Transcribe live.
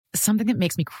Something that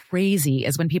makes me crazy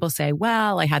is when people say,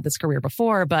 well, I had this career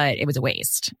before, but it was a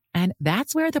waste. And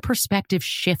that's where the perspective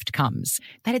shift comes,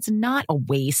 that it's not a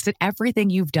waste, that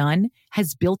everything you've done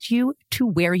has built you to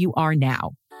where you are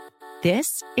now.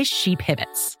 This is She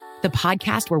Pivots, the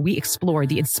podcast where we explore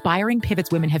the inspiring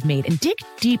pivots women have made and dig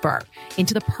deeper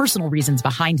into the personal reasons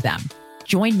behind them.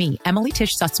 Join me, Emily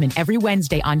Tish Sussman, every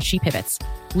Wednesday on She Pivots.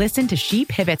 Listen to She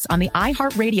Pivots on the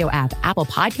iHeartRadio app, Apple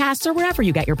Podcasts, or wherever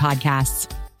you get your podcasts.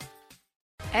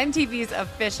 MTV's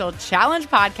official Challenge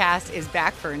podcast is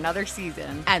back for another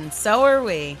season. And so are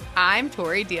we. I'm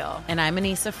Tori Deal. And I'm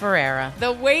Anissa Ferreira.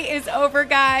 The wait is over,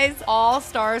 guys. All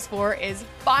Stars 4 is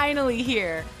finally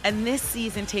here. And this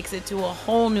season takes it to a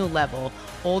whole new level.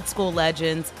 Old school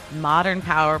legends, modern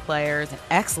power players, and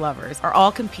ex-lovers are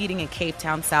all competing in Cape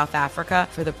Town, South Africa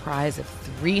for the prize of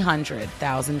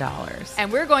 $300,000.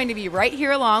 And we're going to be right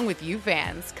here along with you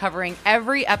fans, covering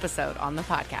every episode on the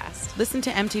podcast. Listen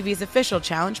to MTV's official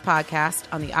Challenge podcast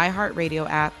on the iHeartRadio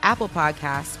app, Apple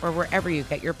Podcasts, or wherever you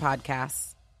get your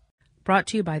podcasts. Brought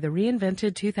to you by the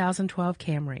reinvented 2012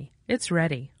 Camry. It's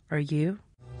ready. Are you?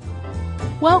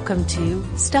 Welcome to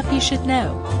Stuff You Should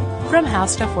Know from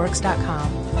HowStuffWorks.com.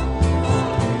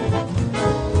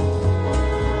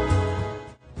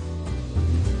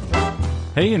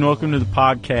 Hey, and welcome to the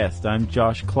podcast. I'm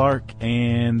Josh Clark,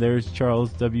 and there's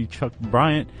Charles W. Chuck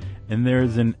Bryant, and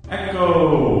there's an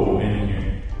echo in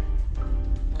here.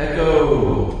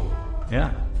 Echo.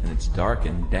 Yeah. And it's dark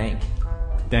and dank.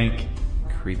 Dank.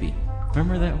 Creepy.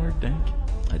 Remember that word, dank?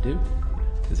 I do.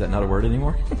 Is that not a word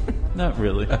anymore? Not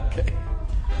really. Okay.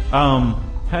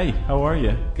 Hey, how are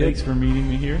you? Good. Thanks for meeting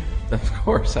me here. Of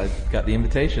course, I got the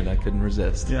invitation. I couldn't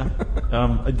resist. Yeah.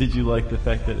 Did you like the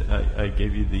fact that I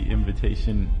gave you the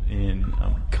invitation in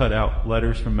cut out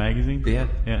letters from magazines? Yeah.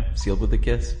 Yeah. Sealed with a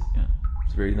kiss. Yeah.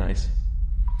 It's very nice.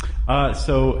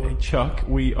 So, Chuck,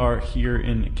 we are here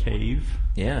in a cave.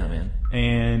 Yeah, man.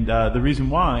 And the reason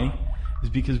why is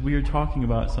because we are talking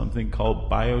about something called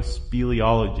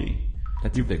biospeleology.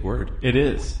 That's a big word. It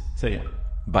is. Say it.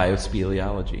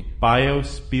 Biospeleology.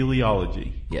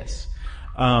 Biospeleology. Yes.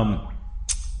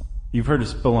 You've heard of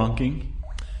spelunking?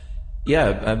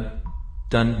 Yeah, I've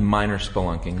done minor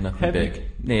spelunking, nothing Have you? big.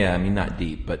 Yeah, I mean, not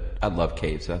deep, but I love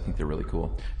caves. I think they're really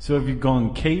cool. So have you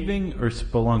gone caving or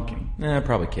spelunking?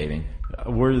 Probably caving.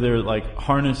 Were there like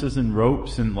harnesses and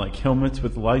ropes and like helmets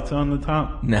with lights on the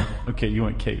top? No. Okay, you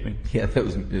went caving. Yeah,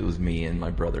 it was me and my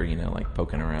brother, like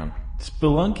poking around.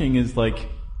 Spelunking is like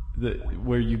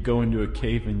where you go into a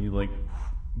cave and you like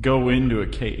go into a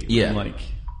cave. Yeah. And like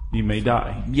you may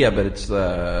die. Yeah, but it's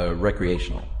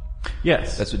recreational.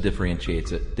 Yes. That's what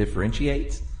differentiates it.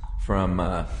 Differentiates from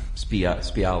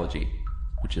speleology,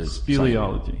 which is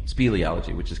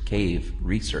speleology, which is cave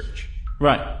research.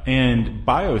 Right. And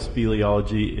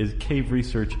biospeleology is cave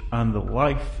research on the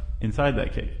life inside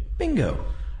that cave. Bingo.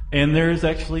 And there is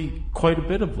actually quite a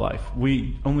bit of life.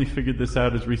 We only figured this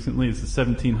out as recently as the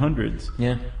 1700s.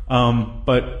 Yeah.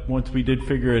 But once we did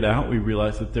figure it out, we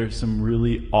realized that there's some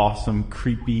really awesome,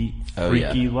 creepy,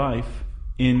 freaky life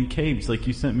in caves. Like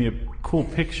you sent me a cool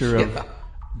picture of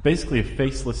basically a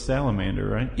faceless salamander,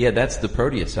 right? Yeah, that's the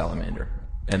Proteus salamander.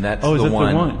 And that's the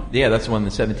one. one? Yeah, that's the one in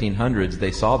the 1700s.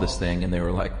 They saw this thing and they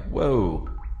were like, whoa,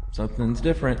 something's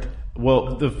different.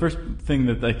 Well, the first thing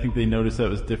that I think they noticed that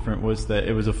was different was that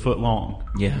it was a foot long.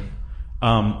 Yeah.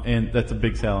 And that's a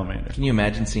big salamander. Can you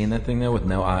imagine seeing that thing though with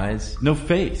no eyes? No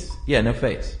face. Yeah, no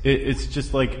face. It's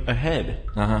just like a head.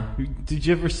 Uh-huh. Did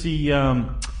you ever see,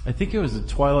 I think it was the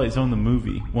Twilight Zone, the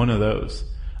movie, one of those.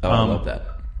 Oh, I love that.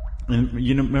 And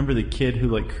you remember the kid who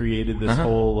like created this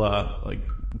whole like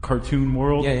cartoon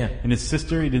world? Yeah, yeah. And his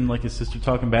sister, he didn't like his sister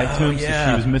talking back to him, yeah.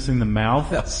 so she was missing the mouth.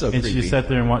 That's so and creepy. she just sat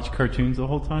there and watched cartoons the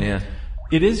whole time. Yeah.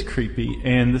 It is creepy,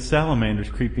 and the salamander's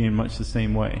creepy in much the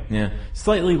same way. Yeah.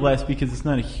 Slightly less because it's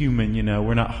not a human,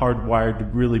 We're not hardwired to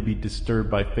really be disturbed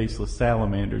by faceless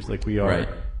salamanders like we are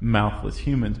mouthless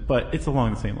humans, but it's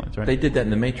along the same lines, right? They did that in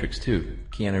The Matrix, too.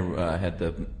 Keanu had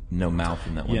the no mouth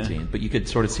in that one scene, but you could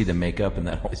sort of see the makeup, and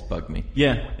that always bugged me.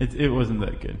 Yeah, it wasn't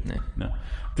that good. Yeah. No.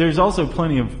 There's also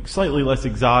plenty of slightly less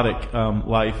exotic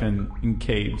life in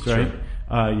caves, right?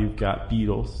 Sure. You've got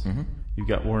beetles. Mm-hmm. You've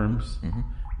got worms. Mm-hmm.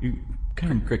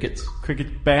 Crickets.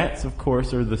 Bats, of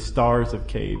course, are the stars of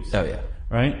caves. Oh, yeah.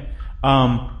 Right?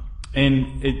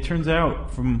 And it turns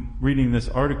out from reading this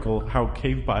article how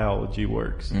cave biology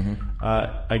works. Mm-hmm.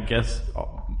 I guess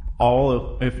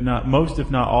if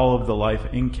not all of the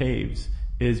life in caves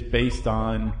is based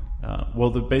on,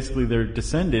 they're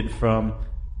descended from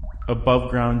above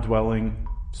ground dwelling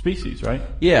species, right?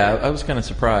 Yeah, I was kind of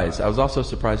surprised. I was also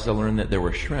surprised to learn that there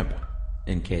were shrimp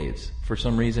in caves. For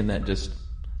some reason, that just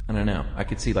I don't know. I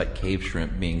could see like cave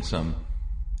shrimp being some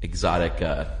exotic,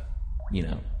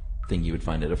 thing you would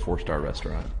find at a 4-star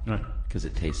restaurant. Right. Because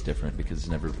it tastes different, because it's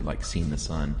never like seen the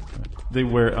sun. They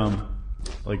wear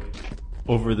like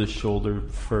over the shoulder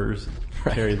furs,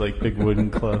 carry like big wooden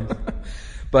clubs.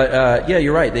 But yeah,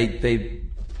 you're right. They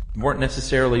weren't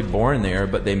necessarily born there,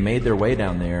 but they made their way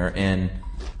down there, and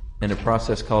in a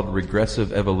process called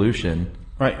regressive evolution.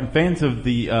 Right, and fans of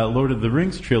the Lord of the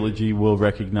Rings trilogy will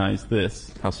recognize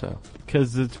this. How so?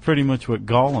 Because it's pretty much what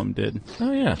Gollum did.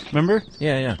 Oh, yeah. Remember?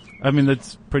 Yeah. I mean,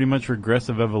 that's pretty much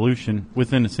regressive evolution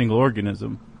within a single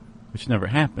organism, which never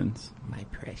happens. My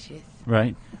precious.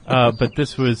 Right? But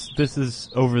this is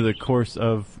over the course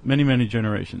of many, many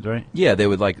generations, right? Yeah, they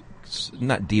would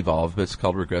not devolve, but it's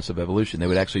called regressive evolution. They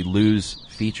would actually lose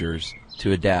features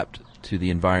to adapt to the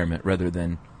environment rather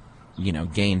than,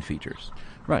 gain features.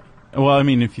 Right. Well, I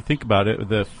mean, if you think about it,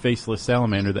 the faceless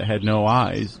salamander that had no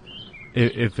eyes,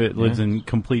 if it lives in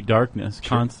complete darkness,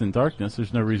 constant darkness,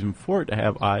 there's no reason for it to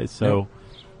have eyes, so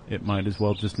it might as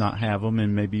well just not have them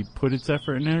and maybe put its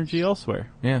effort and energy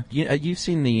elsewhere. Yeah. You've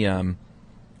seen the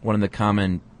one of the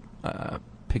common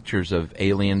pictures of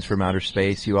aliens from outer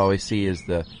space you always see is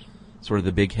the sort of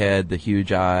the big head, the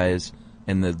huge eyes,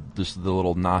 and the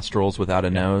little nostrils without a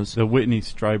nose. The Whitney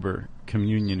Strieber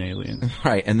communion aliens.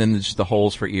 Right, and then just the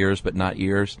holes for ears, but not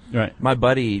ears. Right. My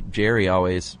buddy Jerry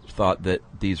always thought that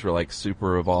these were like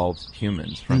super evolved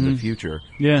humans from the future.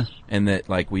 Yeah. And that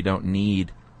we don't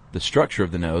need the structure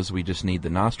of the nose, we just need the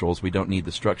nostrils. We don't need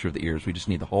the structure of the ears, we just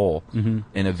need the hole. Mm-hmm.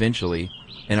 And eventually,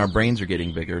 and our brains are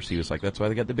getting bigger, so he was like, that's why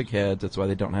they got the big heads, that's why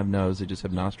they don't have nose, they just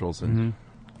have nostrils. And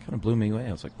kind of blew me away.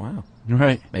 I was like, wow.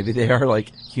 Right. Maybe they are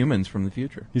like humans from the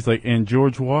future. He's like, and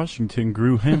George Washington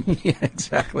grew hemp. Yeah,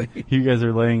 exactly. You guys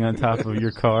are laying on top of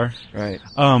your car. Right.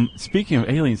 Speaking of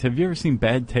aliens, have you ever seen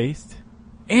Bad Taste?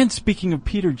 And speaking of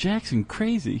Peter Jackson,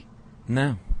 crazy.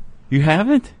 No. You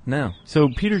haven't? No. So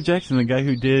Peter Jackson, the guy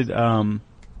who did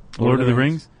Lord of the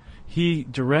Rings, he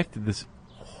directed this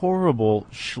horrible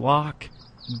schlock,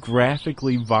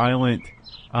 graphically violent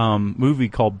movie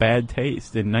called Bad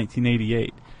Taste in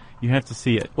 1988. You have to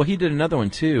see it. Well, he did another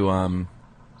one too.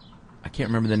 I can't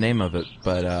remember the name of it,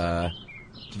 but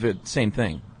same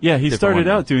thing. Yeah, he started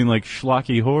out doing like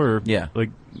schlocky horror, yeah,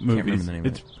 like movies. Can't remember the name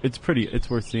of it. It's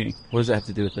worth seeing. What does that have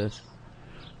to do with this?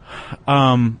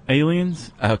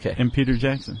 Aliens. Okay. And Peter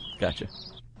Jackson. Gotcha.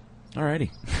 Alrighty.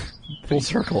 Full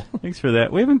circle. Thanks for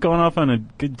that. We haven't gone off on a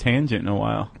good tangent in a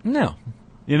while. No.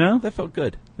 You know? That felt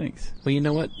good. Thanks. Well, you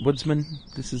know what, Woodsman?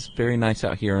 This is very nice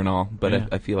out here and all, but yeah.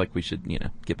 I feel like we should,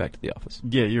 get back to the office.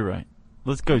 Yeah, you're right.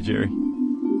 Let's go, Jerry.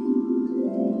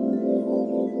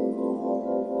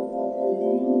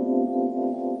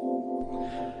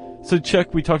 So,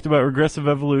 Chuck, we talked about regressive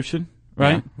evolution,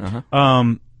 right? Yeah.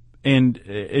 Uh-huh. And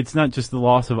it's not just the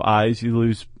loss of eyes. You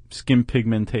lose skin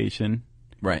pigmentation.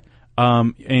 Right.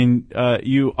 And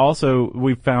you also,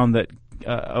 we found that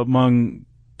among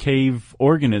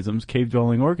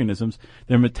cave-dwelling organisms,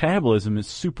 their metabolism is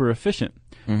super efficient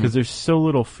because there's so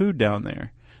little food down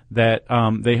there that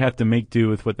they have to make do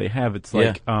with what they have. It's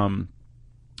like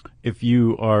if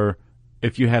you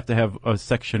have to have a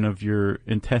section of your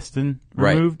intestine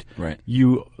removed, right.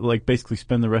 you basically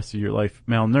spend the rest of your life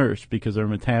malnourished because our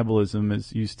metabolism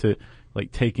is used to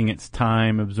taking its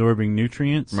time absorbing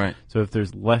nutrients. Right. So if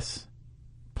there's less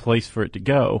place for it to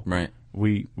go, right.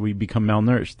 we become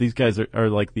malnourished. These guys are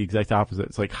like the exact opposite.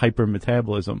 It's like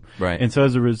hypermetabolism. Right. And so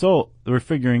as a result, we're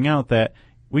figuring out that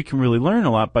we can really learn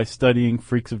a lot by studying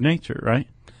freaks of nature, right?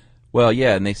 Well,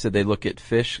 yeah, and they said they look at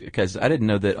fish, because I didn't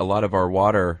know that a lot of our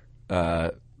water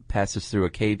passes through a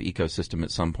cave ecosystem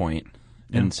at some point.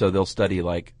 And so they'll study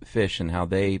fish and how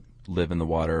they live in the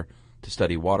water to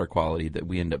study water quality that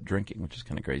we end up drinking, which is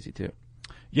kind of crazy too.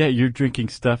 Yeah, you're drinking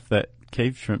stuff that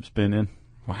cave shrimp's been in.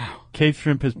 Wow. Cave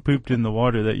shrimp has pooped in the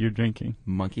water that you're drinking.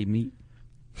 Monkey meat.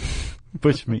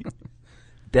 Bush meat.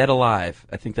 Dead Alive.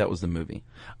 I think that was the movie.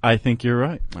 I think you're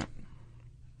right.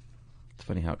 It's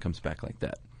funny how it comes back like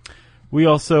that. We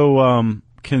also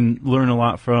can learn a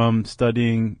lot from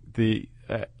studying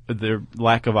their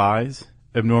lack of eyes,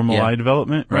 abnormal eye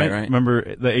development, right?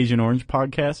 Remember the Agent Orange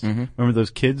podcast? Mm-hmm. Remember those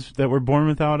kids that were born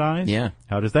without eyes? Yeah.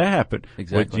 How does that happen?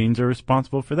 Exactly. What genes are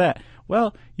responsible for that?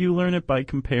 Well, you learn it by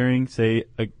comparing, say,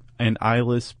 an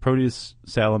eyeless Proteus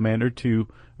salamander to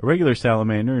a regular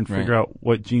salamander and figure out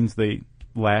what genes they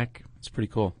lack. It's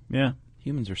pretty cool. Yeah.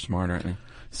 Humans are smart, aren't they?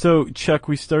 So, Chuck,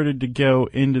 we started to go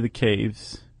into the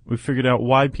caves. We figured out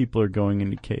why people are going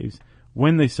into caves,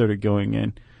 when they started going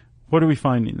in. What are we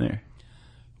finding there?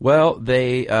 Well,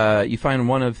 you find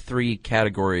one of three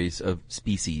categories of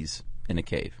species in a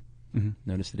cave. Mm-hmm.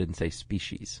 Notice it didn't say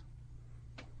species.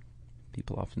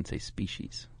 People often say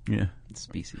species. Yeah. It's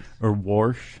species. Or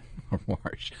warsh. Or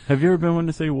warsh. Have you ever been one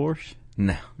to say warsh?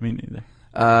 No. Me neither.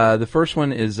 The first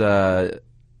one is it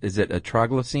a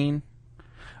troglosine?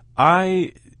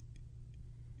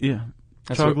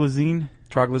 Troglosine.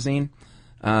 Troglosine.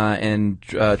 And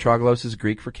troglos is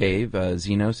Greek for cave.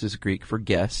 Xenos is Greek for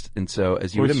guest. And so,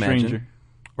 as you would imagine, stranger.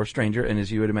 Or stranger, and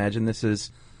as you would imagine, this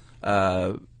is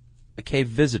a cave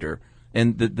visitor.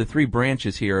 And the three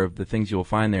branches here of the things you'll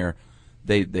find there,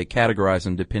 they categorize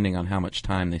them depending on how much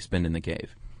time they spend in the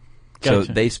cave. Gotcha.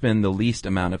 So they spend the least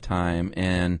amount of time,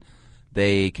 and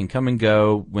they can come and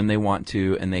go when they want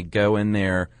to, and they go in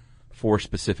there for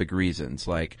specific reasons,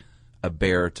 like a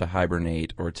bear to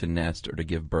hibernate or to nest or to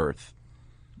give birth.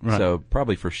 Right. So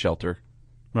probably for shelter.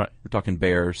 Right. We're talking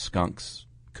bears, skunks,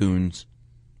 coons,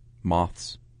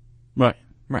 moths. Right.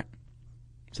 Right.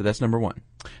 So that's number one.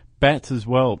 Bats as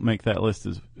well make that list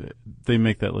as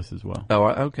well. Oh,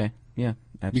 okay. Yeah,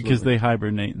 absolutely. Because they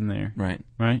hibernate in there. Right.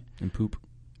 Right? And poop.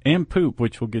 And poop,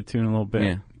 which we'll get to in a little bit.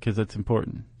 Yeah. Because that's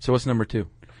important. So what's number two?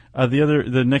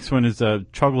 The next one is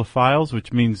troglophiles,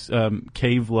 which means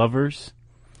cave lovers.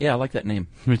 Yeah, I like that name.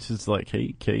 Which is like,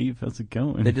 hey, cave, how's it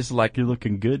going? They just like... You're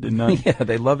looking good tonight. Yeah,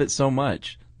 they love it so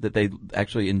much that they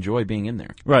actually enjoy being in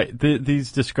there. Right.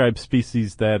 These describe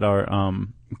species that are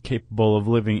capable of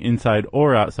living inside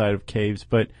or outside of caves,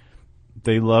 but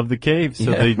they love the caves,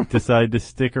 so they decide to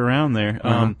stick around there.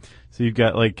 So you've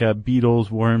got like beetles,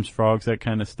 worms, frogs, that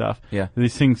kind of stuff. Yeah.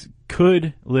 These things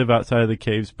could live outside of the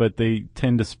caves, but they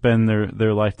tend to spend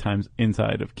their lifetimes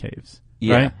inside of caves.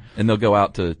 Yeah. Right? And they'll go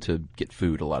out to get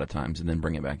food a lot of times and then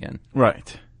bring it back in.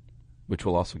 Right. Which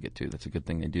we'll also get to. That's a good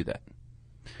thing they do that.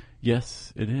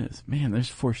 Yes, it is. Man, there's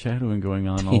foreshadowing going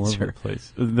on all over the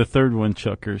place. The third one,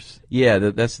 chuckers. Yeah,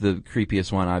 that's the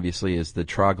creepiest one, obviously, is the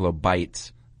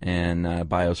troglobites and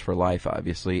bios for life,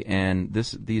 obviously. And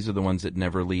these are the ones that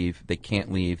never leave. They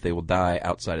can't leave. They will die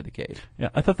outside of the cave. Yeah,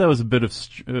 I thought that was a bit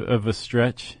of a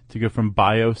stretch to go from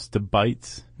bios to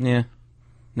bites. Yeah.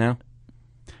 No?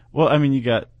 Well, I mean, you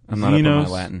got I'm not up on my Xenos,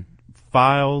 Latin.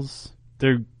 Files.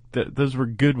 Those were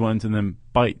good ones, and then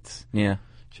bites. Yeah.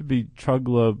 Should be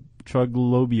troglobios.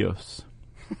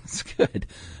 That's good.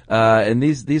 And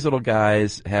these little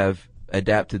guys have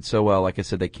adapted so well. Like I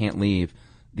said, they can't leave.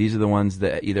 These are the ones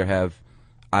that either have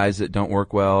eyes that don't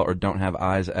work well or don't have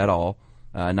eyes at all.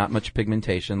 Not much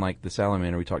pigmentation, like the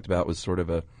salamander we talked about was sort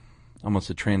of almost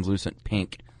a translucent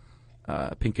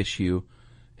pinkish hue.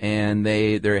 And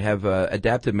they have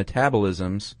adaptive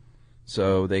metabolisms,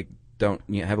 so they don't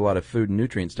have a lot of food and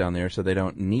nutrients down there, so they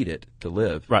don't need it to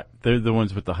live. Right. They're the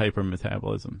ones with the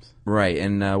hypermetabolisms. Right.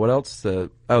 And what else? The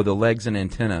legs and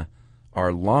antenna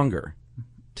are longer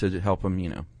to help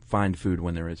them, find food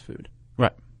when there is food.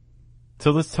 Right.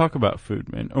 So let's talk about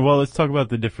food, man. Well, let's talk about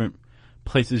the different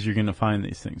places you're going to find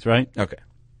these things, right? Okay.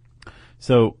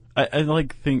 So I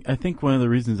think one of the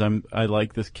reasons I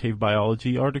like this cave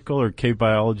biology article, or cave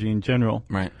biology in general,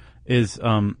 right, is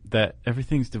that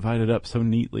everything's divided up so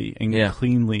neatly and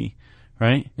cleanly,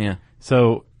 right? Yeah.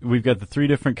 So we've got the three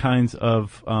different kinds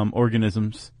of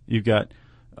organisms. You've got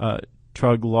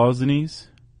troglosines,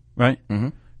 right? Mm-hmm.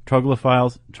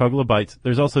 Troglophiles, troglobites.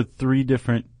 There's also three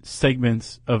different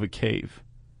segments of a cave,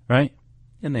 right?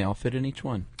 And they all fit in each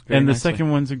one. And the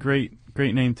second one's a great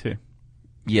name too.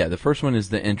 Yeah, the first one is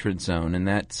the entrance zone, and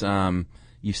that's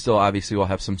you still obviously will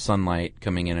have some sunlight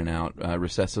coming in and out,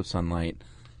 recessive sunlight,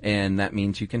 and that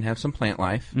means you can have some plant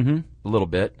life, a little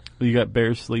bit. You got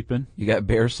bears sleeping. You got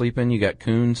bears sleeping. You got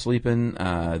coons sleeping.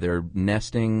 They're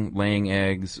nesting, laying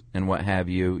eggs, and what have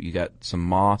you. You got some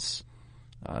moths,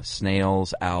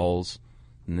 snails, owls,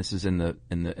 and this is and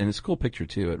it's a cool picture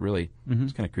too. It really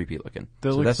it's kind of creepy looking.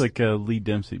 That looks like a Lee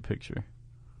Dempsey picture.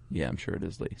 Yeah, I'm sure it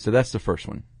is Lee. So that's the first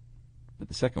one. But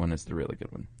the second one is the really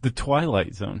good one. The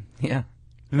Twilight Zone. Yeah.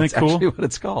 Isn't That's that cool? actually what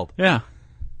it's called. Yeah.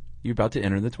 You're about to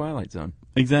enter the Twilight Zone.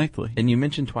 Exactly. And you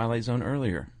mentioned Twilight Zone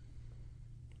earlier.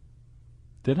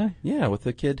 Did I? Yeah, with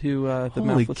the kid who, the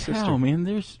Holy mouthless cow, sister. Man,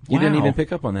 You didn't even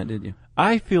pick up on that, did you?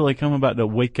 I feel like I'm about to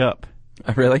wake up.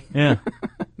 Really? Yeah.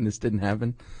 And this didn't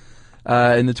happen?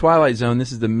 In the Twilight Zone,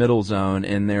 this is the middle zone,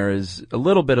 and there is a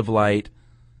little bit of light,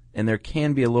 and there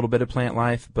can be a little bit of plant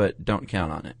life, but don't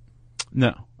count on it.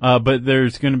 No. But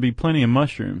there's going to be plenty of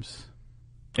mushrooms.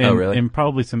 And, really? And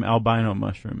probably some albino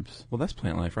mushrooms. Well, that's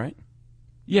plant life, right?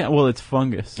 Yeah, well, it's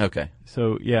fungus. Okay.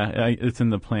 So, yeah, it's in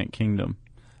the plant kingdom.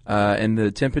 And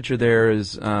the temperature there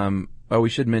is, we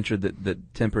should mention that the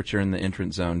temperature in the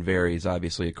entrance zone varies,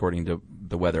 obviously, according to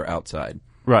the weather outside.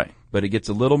 Right. But it gets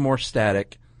a little more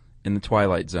static in the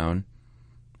Twilight Zone.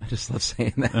 I just love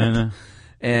saying that. I know.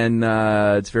 And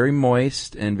it's very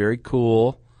moist and very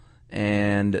cool.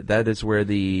 and that is where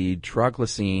the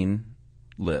troglocene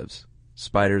lives.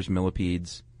 Spiders,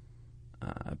 millipedes,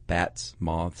 bats,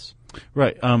 moths.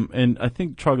 Right. And I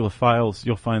think troglophiles,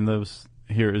 you'll find those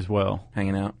here as well.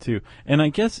 Hanging out. Too. And I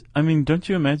guess, don't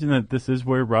you imagine that this is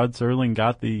where Rod Serling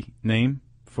got the name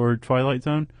for Twilight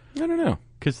Zone? I don't know.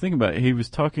 Because think about it. He was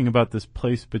talking about this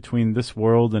place between this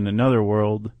world and another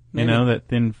world. Maybe. You know, that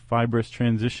thin fibrous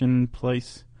transition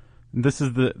place. This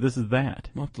is that.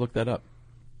 We'll have to look that up.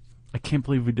 I can't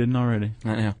believe we didn't already.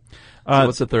 I know. So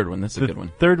what's the third one? That's a good one.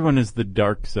 The third one is the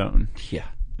Dark Zone. Yeah.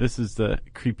 This is the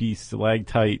creepy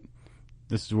stalactite.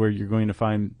 This is where you're going to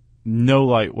find no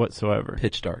light whatsoever.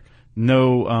 Pitch dark.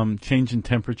 No change in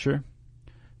temperature.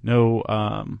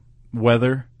 No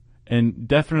weather. And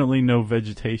definitely no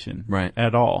vegetation. Right.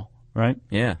 At all. Right?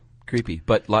 Yeah. Creepy.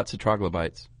 But lots of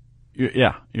troglobites.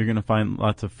 Yeah. You're going to find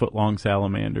lots of foot-long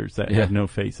salamanders that have no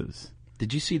faces.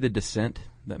 Did you see The Descent,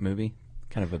 that movie?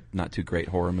 Kind of a not too great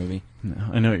horror movie. No,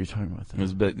 I know what you're talking about. It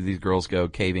was, these girls go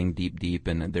caving deep,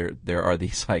 and there are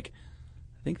these, like,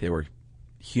 I think they were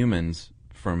humans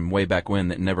from way back when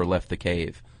that never left the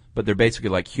cave, but they're basically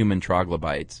like human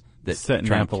troglobites that set in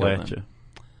try and kill them. Appalachia.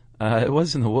 It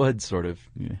was in the woods, sort of.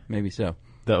 Yeah. Maybe so.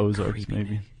 The Ozarks, Creepy.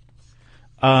 maybe.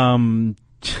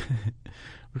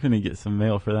 We're going to get some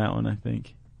mail for that one, I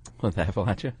think. What, the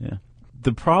Appalachia? Yeah.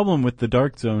 The problem with the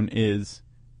Dark Zone is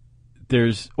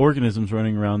there's organisms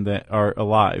running around that are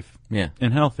alive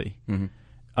and healthy.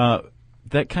 Mm-hmm.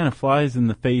 That kind of flies in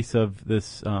the face of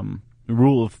this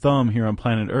rule of thumb here on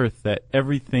planet Earth that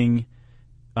everything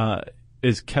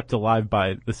is kept alive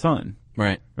by the sun.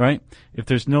 Right. Right? If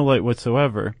there's no light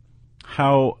whatsoever,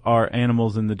 how are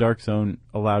animals in the Dark Zone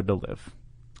allowed to live?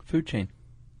 Food chain.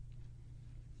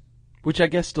 Which I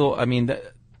guess still,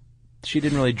 she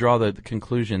didn't really draw the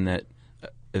conclusion that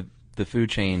the food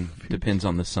chain depends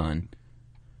on the sun.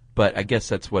 But I guess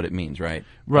that's what it means, right?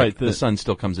 Right. Like the sun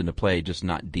still comes into play, just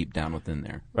not deep down within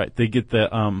there. Right. They get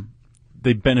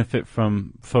they benefit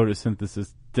from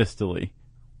photosynthesis distally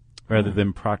rather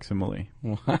than proximally.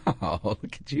 Wow.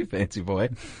 Look at you, fancy boy.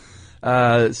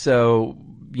 So,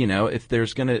 if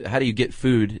there's how do you get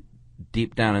food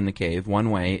deep down in the cave? One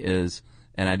way is,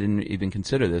 and I didn't even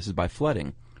consider this, is by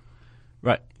flooding.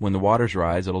 Right. When the waters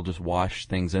rise, it'll just wash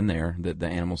things in there that the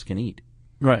animals can eat.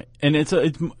 Right. And it's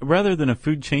rather than a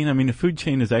food chain, a food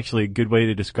chain is actually a good way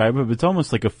to describe it, but it's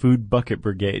almost like a food bucket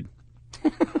brigade.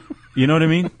 You know what I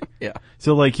mean? Yeah.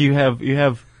 So like you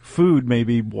have food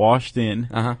maybe washed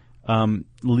in,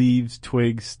 leaves,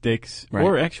 twigs, sticks,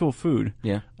 or actual food.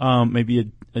 Yeah.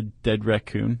 Maybe a dead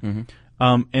raccoon.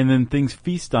 Mm-hmm. And then things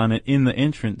feast on it in the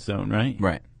entrance zone, right?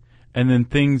 Right. And then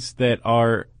things that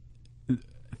are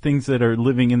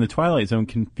living in the Twilight Zone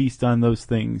can feast on those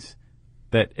things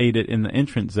that ate it in the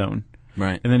entrance zone.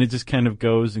 Right. And then it just kind of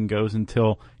goes and goes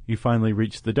until you finally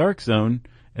reach the Dark Zone,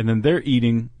 and then they're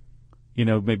eating,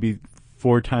 maybe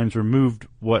 4 times removed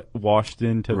what washed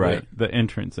into the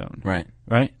entrance zone. Right.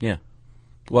 Right? Yeah.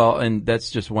 Well, and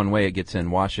that's just one way it gets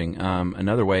in, washing.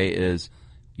 Another way is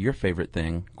your favorite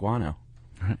thing, guano.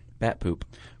 Right. Bat poop.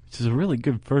 Which is a really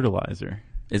good fertilizer.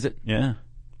 Is it? Yeah.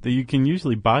 You can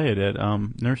usually buy it at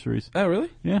nurseries. Oh,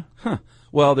 really? Yeah. Huh.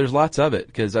 Well, there's lots of it,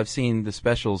 because I've seen the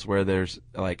specials where there's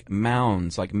like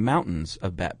mounds, like mountains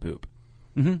of bat poop.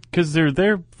 Because they're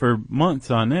there for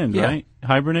months on end, right?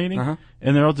 Hibernating.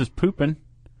 And they're all just pooping.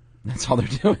 That's all they're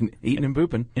doing, eating and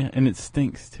pooping. Yeah, and it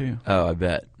stinks, too. Oh, I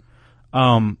bet.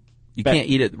 You can't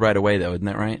eat it right away, though, isn't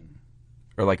that right?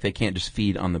 Or like they can't just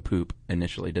feed on the poop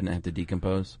initially. Didn't it have to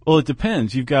decompose? Well, it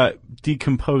depends. You've got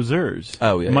decomposers.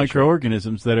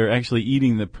 Microorganisms that are actually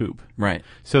eating the poop. Right.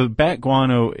 So bat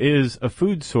guano is a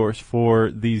food source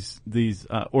for these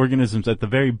organisms at the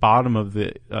very bottom of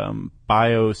the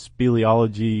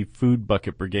biospeleology food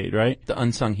bucket brigade, right? The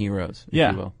unsung heroes,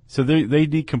 if you will. So they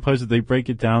decompose it. They break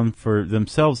it down for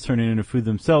themselves, turn it into food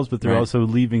themselves, but they're also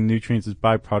leaving nutrients as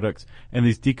byproducts. And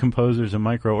these decomposers and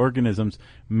microorganisms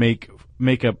make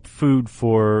up food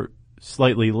for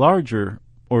slightly larger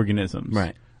organisms.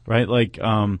 Right. Right? Like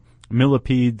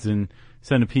millipedes and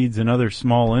centipedes and other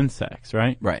small insects,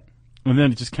 right? Right. And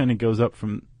then it just kind of goes up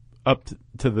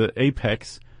to the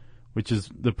apex, which is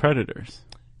the predators.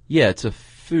 Yeah, it's a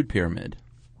food pyramid,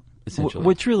 essentially.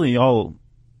 Which really all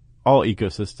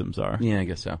ecosystems are. Yeah, I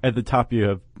guess so. At the top you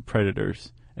have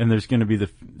predators, and there's going to be the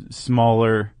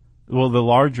smaller, the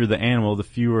larger the animal, the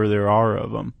fewer there are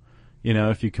of them.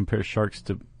 If you compare sharks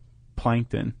to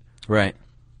plankton. Right.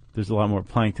 There's a lot more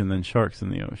plankton than sharks in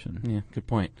the ocean. Yeah, good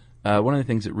point. One of the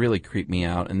things that really creeped me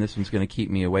out, and this one's going to keep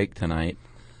me awake tonight,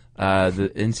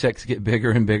 the insects get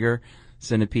bigger and bigger,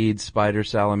 centipedes, spiders,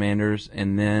 salamanders,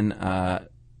 and then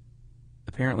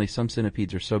apparently some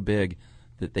centipedes are so big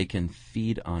that they can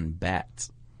feed on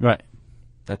bats. Right.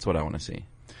 That's what I want to see.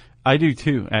 I do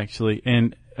too, actually.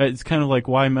 And it's kind of like,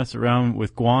 why mess around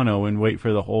with guano and wait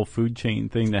for the whole food chain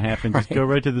thing to happen? Just go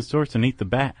right to the source and eat the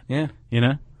bat. Yeah. You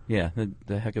know? Yeah,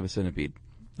 the heck of a centipede.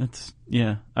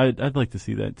 I'd like to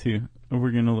see that too.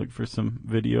 We're going to look for some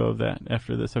video of that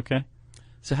after this, okay?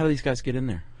 So how do these guys get in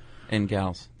there? And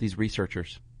gals, these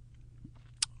researchers?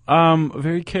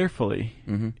 Very carefully.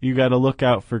 Mm-hmm. You got to look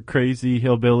out for crazy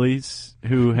hillbillies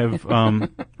who have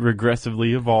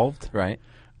regressively evolved. Right.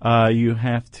 You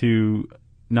have to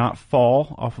not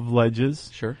fall off of ledges.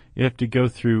 Sure. You have to go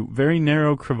through very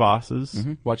narrow crevasses.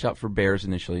 Mm-hmm. Watch out for bears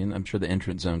initially, and I'm sure the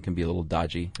entrance zone can be a little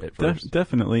dodgy at first.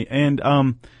 Definitely. And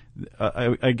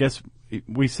I guess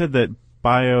we said that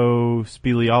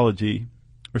biospeleology,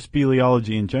 or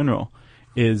speleology in general,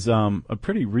 is a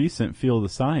pretty recent field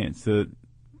of science, a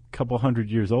couple hundred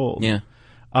years old. Yeah.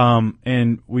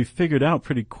 And we figured out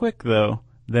pretty quick, though,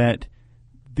 that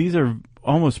these are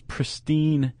almost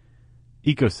pristine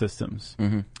ecosystems.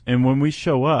 Mm-hmm. And when we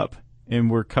show up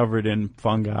and we're covered in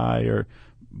fungi or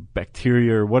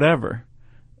bacteria or whatever,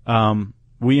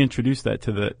 we introduce that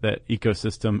to that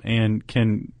ecosystem and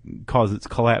can cause its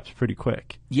collapse pretty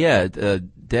quick. Yeah,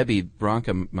 Debbie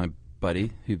Bronca, my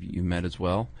buddy, who you met as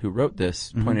well, who wrote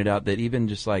this, pointed out that even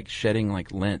just like shedding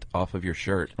like lint off of your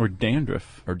shirt or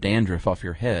dandruff off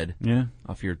your head,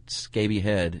 off your scaby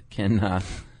head, can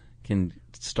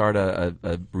start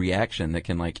a reaction that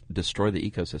can like destroy the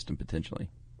ecosystem potentially.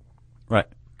 Right.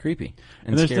 Creepy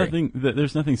and there's scary.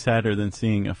 There's nothing sadder than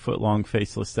seeing a foot-long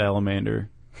faceless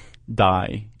salamander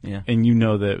die, and you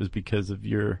know that it was because of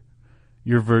your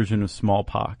version of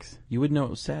smallpox. You would know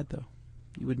it was sad though.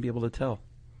 You wouldn't be able to tell.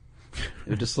 It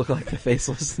would just look like the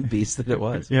faceless beast that it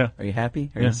was. Yeah. Are you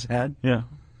happy? Are you sad? Yeah.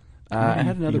 I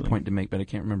had another point to make, but I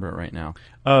can't remember it right now.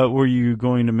 Were you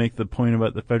going to make the point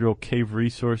about the Federal Cave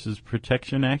Resources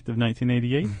Protection Act of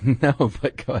 1988? No,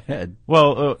 but go ahead.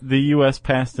 Well, the U.S.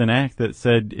 passed an act that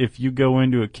said if you go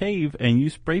into a cave and you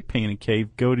spray paint a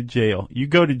cave, go to jail. You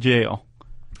go to jail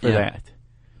for that.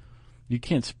 You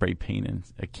can't spray paint in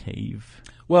a cave.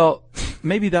 Well,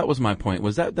 maybe that was my point,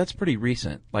 was that's pretty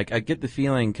recent. Like, I get the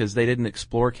feeling, because they didn't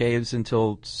explore caves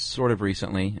until sort of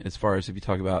recently, as far as if you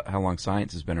talk about how long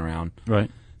science has been around. Right.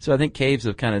 So I think caves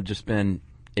have kind of just been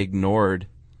ignored,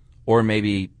 or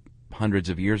maybe hundreds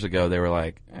of years ago they were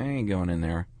like, I ain't going in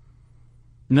there.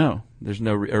 No. There's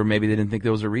no, or maybe they didn't think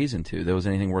there was a reason to. There was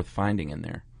anything worth finding in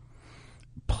there.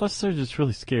 Plus, they're just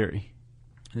really scary.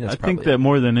 I think that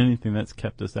more than anything, that's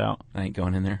kept us out. I ain't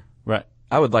going in there. Right.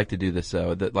 I would like to do this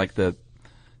though. Like the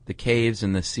caves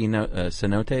and the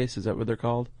cenotes, is that what they're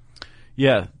called?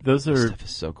 Yeah, those are. That stuff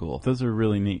is so cool. Those are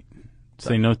really neat.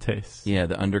 Cenotes. Yeah,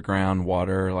 the underground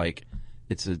water, like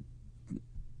it's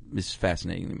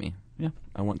fascinating to me. Yeah,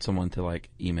 I want someone to like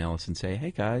email us and say,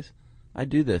 "Hey guys, I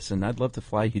do this, and I'd love to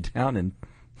fly you down and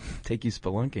take you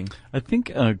spelunking." I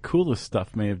think Coolest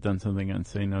Stuff may have done something on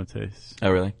cenotes. Oh,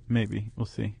 really? Maybe. We'll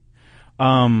see.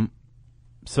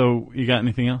 So, you got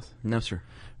anything else? No, sir.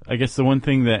 I guess the one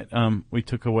thing that we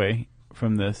took away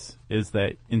from this is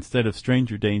that instead of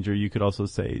stranger danger, you could also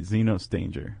say Xenos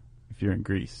danger if you're in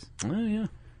Greece. Oh, yeah.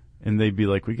 And they'd be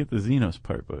like, we get the Xenos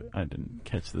part, but I didn't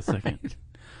catch the second.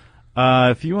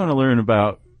 Right. If you want to learn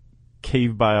about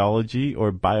cave biology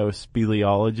or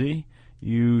biospeleology,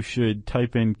 you should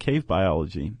type in cave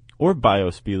biology or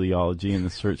biospeleology in the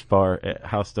search bar at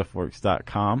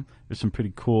howstuffworks.com. There's some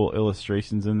pretty cool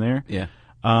illustrations in there. Yeah.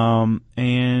 Or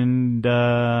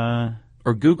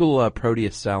Google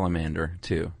Proteus salamander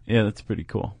too. Yeah, that's pretty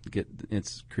cool.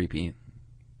 It's creepy.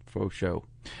 Faux show.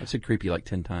 I've said creepy like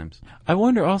 10 times. I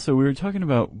wonder also, we were talking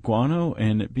about guano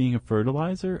and it being a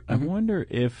fertilizer. Mm-hmm. I wonder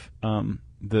if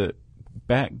the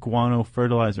bat guano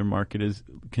fertilizer market is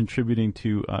contributing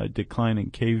to decline in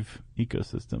cave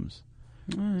ecosystems.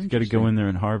 You got to go in there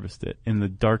and harvest it in the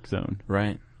dark zone.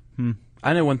 Right.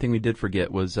 I know one thing we did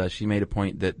forget was she made a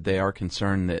point that they are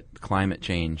concerned that climate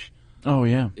change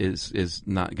is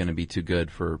not going to be too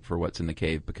good for what's in the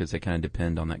cave because they kind of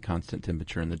depend on that constant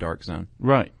temperature in the dark zone.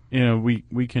 Right. You know,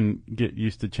 we can get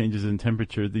used to changes in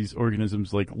temperature. These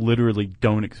organisms like literally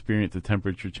don't experience a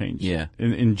temperature change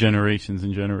in generations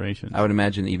and generations. I would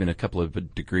imagine even a couple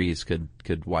of degrees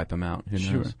could wipe them out. Who knows?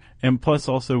 Sure. And plus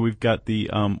also we've got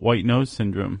the white nose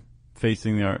syndrome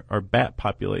facing our bat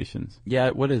populations.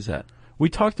 Yeah, what is that? We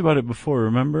talked about it before,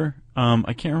 remember?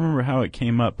 I can't remember how it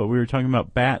came up, but we were talking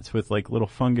about bats with like little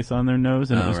fungus on their nose,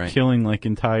 and it was killing like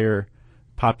entire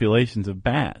populations of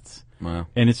bats. Wow.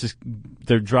 And it's just,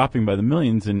 they're dropping by the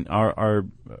millions, and our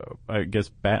I guess,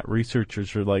 bat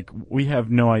researchers are like, we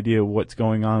have no idea what's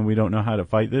going on. We don't know how to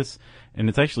fight this. And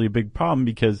it's actually a big problem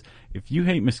because if you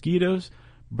hate mosquitoes,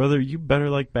 brother, you better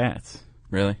like bats.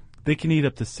 Really? They can eat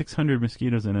up to 600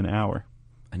 mosquitoes in an hour.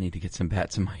 I need to get some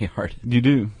bats in my yard. You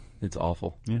do? It's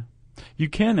awful. Yeah. You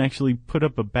can actually put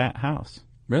up a bat house.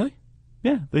 Really?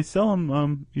 Yeah, they sell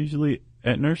them usually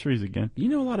at nurseries again. You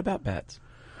know a lot about bats.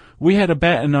 We had a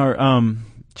bat in our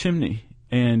chimney,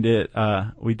 and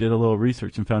we did a little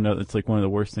research and found out it's like one of the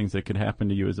worst things that could happen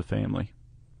to you as a family.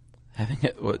 Having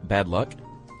bad luck?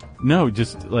 No,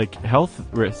 just like health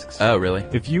risks. Oh, really?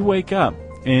 If you wake up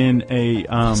in a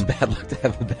It's bad luck to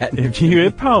have a bat.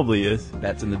 it probably is.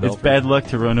 Bats in the belfry. It's bad luck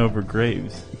to run over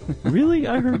graves. Really?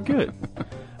 I heard good.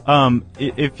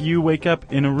 If you wake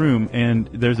up in a room and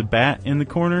there's a bat in the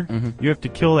corner, you have to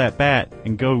kill that bat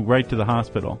and go right to the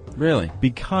hospital. Really?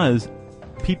 Because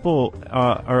people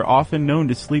are often known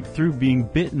to sleep through being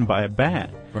bitten by a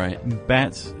bat. Right.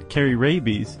 Bats carry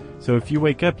rabies, so if you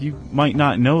wake up, you might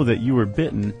not know that you were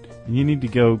bitten, and you need to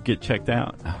go get checked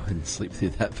out. I wouldn't sleep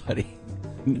through that, buddy.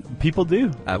 People do.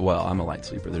 Well, I'm a light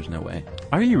sleeper. There's no way.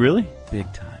 Are you really?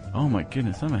 Big time. Oh my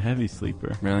goodness, I'm a heavy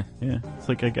sleeper. Really? Yeah, it's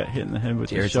like I got hit in the head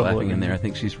with a Jared's shovel. laughing in there. I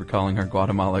think she's recalling her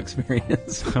Guatemala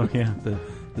experience. Oh yeah,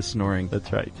 the snoring.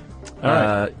 that's right. All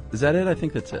right. Is that it? I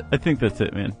think that's it. I think that's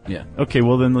it, man. Yeah. Okay,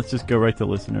 well then let's just go right to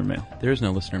listener mail. There is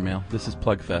no listener mail. This is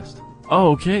Plugfest.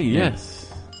 Oh, okay,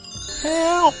 yes.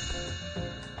 Help!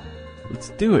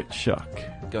 Let's do it, Chuck.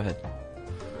 Go ahead.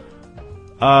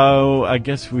 Oh, I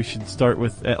guess we should start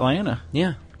with Atlanta.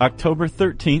 Yeah. October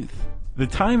 13th. The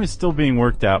time is still being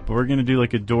worked out, but we're going to do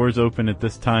like a doors open at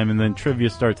this time, and then trivia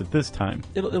starts at this time.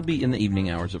 It'll be in the evening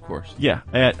hours, of course. Yeah,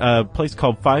 at a place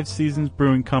called Five Seasons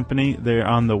Brewing Company. They're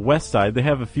on the west side. They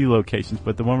have a few locations,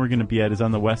 but the one we're going to be at is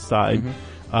on the west side,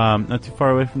 not too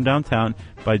far away from downtown,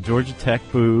 by Georgia Tech.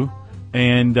 Boo.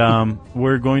 And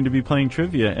we're going to be playing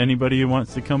trivia. Anybody who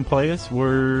wants to come play us,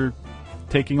 we're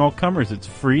taking all comers. It's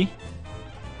free.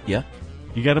 Yeah.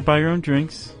 You got to buy your own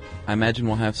drinks. I imagine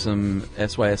we'll have some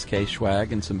SYSK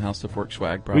swag and some How Stuff Works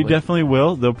swag, probably. We definitely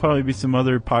will. There'll probably be some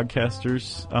other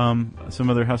podcasters, some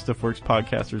other How Stuff Works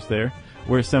podcasters there.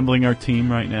 We're assembling our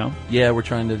team right now. Yeah,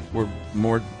 we're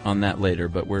more on that later,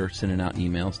 but we're sending out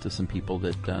emails to some people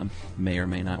that may or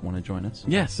may not want to join us.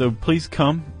 Yeah, so please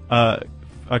come.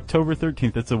 October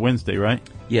 13th, that's a Wednesday, right?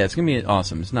 Yeah, it's going to be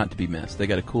awesome. It's not to be missed. They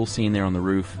got a cool scene there on the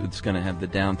roof. It's going to have the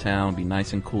downtown, be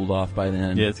nice and cooled off by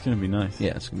then. Yeah, it's going to be nice.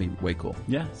 Yeah, it's going to be way cool.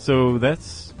 Yeah, so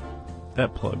that's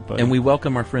that plug, buddy. And we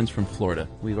welcome our friends from Florida.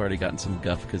 We've already gotten some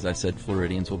guff because I said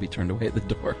Floridians will be turned away at the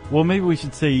door. Well, maybe we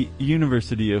should say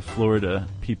University of Florida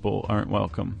people aren't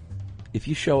welcome. If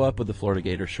you show up with a Florida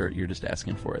Gator shirt, you're just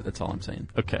asking for it. That's all I'm saying.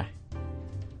 Okay.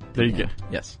 There you go.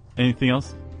 Yes. Anything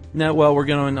else? No, well, we're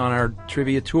going on our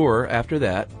trivia tour after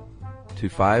that to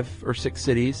 5 or 6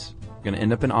 cities. We're going to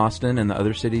end up in Austin, and the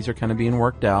other cities are kind of being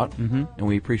worked out. Mm-hmm. And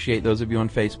we appreciate those of you on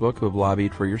Facebook who have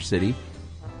lobbied for your city.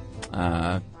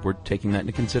 We're taking that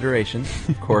into consideration,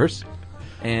 of course.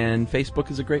 And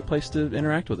Facebook is a great place to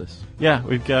interact with us. Yeah,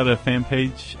 we've got a fan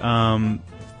page,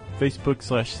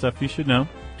 Facebook/Stuff You Should Know.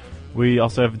 We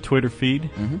also have a Twitter feed.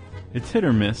 Mm-hmm. It's hit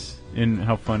or miss in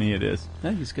how funny it is. I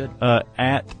think it's good.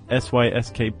 At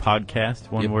SYSK Podcast,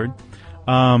 one word.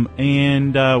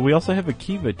 And we also have a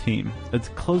Kiva team that's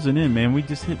closing in, man. We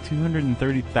just hit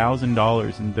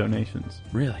 $230,000 in donations.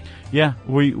 Really? Yeah,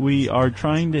 we are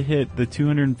trying to hit the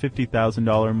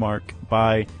 $250,000 mark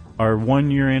by our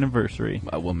 1-year anniversary.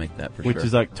 We'll make that for sure. Which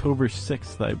is October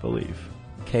 6th, I believe.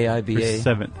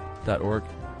 KIVA.org.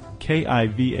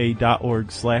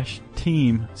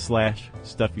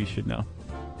 KIVA.org/team/stuff you should know.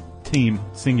 Team,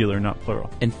 singular, not plural.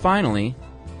 And finally,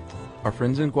 our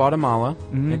friends in Guatemala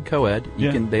at Coed,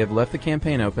 they have left the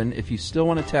campaign open. If you still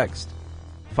want to text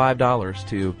 $5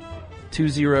 to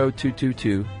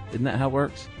 20222, isn't that how it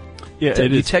works? Yeah,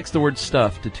 it you is. text the word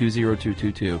stuff to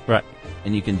 20222. Right.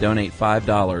 And you can donate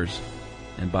 $5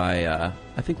 and buy, I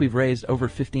think we've raised over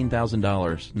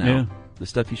 $15,000 now. Yeah. The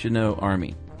Stuff You Should Know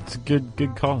Army. It's a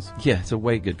good cause. Yeah, it's a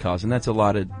way good cause. And that's a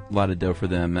lot of dough for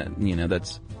them. You know,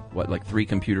 that's like 3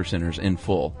 computer centers in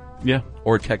full. Yeah.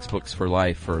 Or textbooks for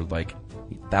life for like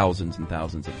thousands and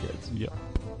thousands of kids. Yeah.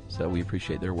 So we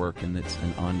appreciate their work, and it's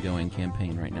an ongoing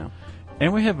campaign right now.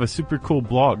 And we have a super cool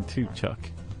blog too, Chuck.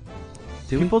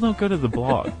 People don't go to the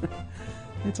blog.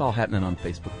 It's all happening on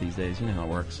Facebook these days. You know how it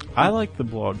works. I like the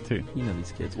blog too. You know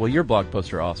these kids. Well, your blog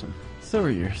posts are awesome. So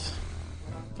are yours.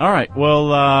 All right.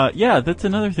 Well, yeah, that's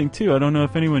another thing too. I don't know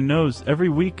if anyone knows. Every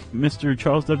week, Mr.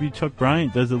 Charles W. Chuck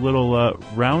Bryant does a little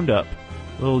roundup,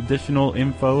 little additional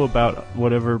info about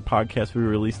whatever podcast we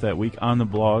release that week on the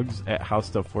blogs at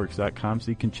howstuffworks.com, so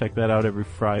you can check that out every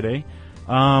Friday.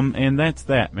 And that's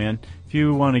that, man. If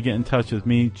you want to get in touch with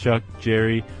me, Chuck,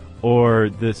 Jerry, or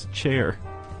this chair,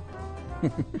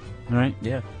 all right?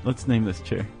 Yeah. Let's name this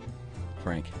chair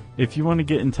Frank. If you want to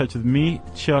get in touch with me,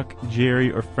 Chuck,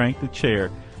 Jerry, or Frank the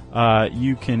Chair,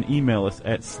 you can email us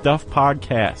at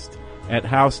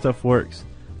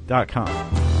stuffpodcast@howstuffworks.com.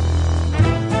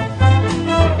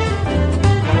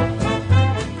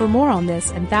 For more on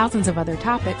this and thousands of other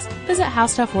topics, visit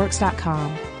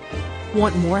howstuffworks.com.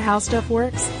 Want more How Stuff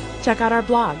Works? Check out our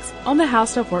blogs on the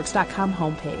howstuffworks.com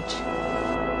homepage.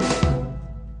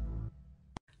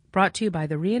 Brought to you by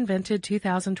the reinvented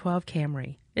 2012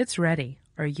 Camry. It's ready.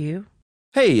 Are you?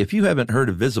 Hey, if you haven't heard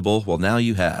of Visible, well, now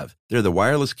you have. They're the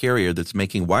wireless carrier that's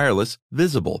making wireless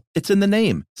visible. It's in the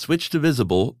name. Switch to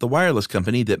Visible, the wireless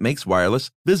company that makes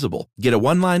wireless visible. Get a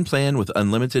one-line plan with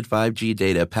unlimited 5G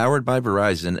data powered by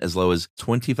Verizon as low as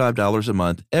 $25 a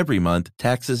month every month,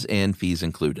 taxes and fees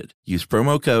included. Use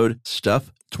promo code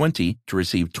STUFF20 to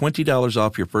receive $20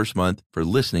 off your first month for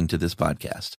listening to this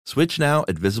podcast. Switch now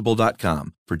at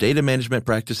Visible.com. For data management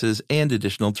practices and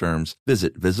additional terms,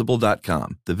 visit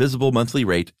Visible.com. The Visible monthly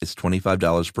rate is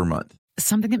 $25 per month.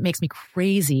 Something that makes me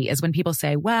crazy is when people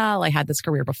say, well, I had this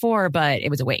career before, but it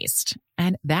was a waste.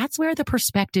 And that's where the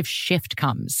perspective shift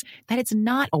comes, that it's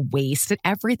not a waste, that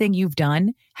everything you've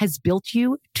done has built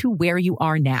you to where you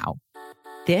are now.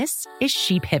 This is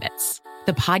She Pivots,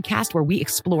 the podcast where we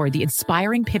explore the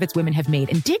inspiring pivots women have made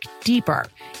and dig deeper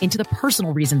into the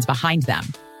personal reasons behind them.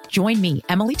 Join me,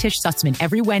 Emily Tish Sussman,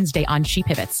 every Wednesday on She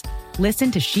Pivots.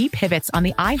 Listen to She Pivots on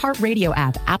the iHeartRadio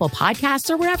app, Apple Podcasts,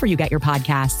 or wherever you get your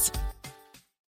podcasts.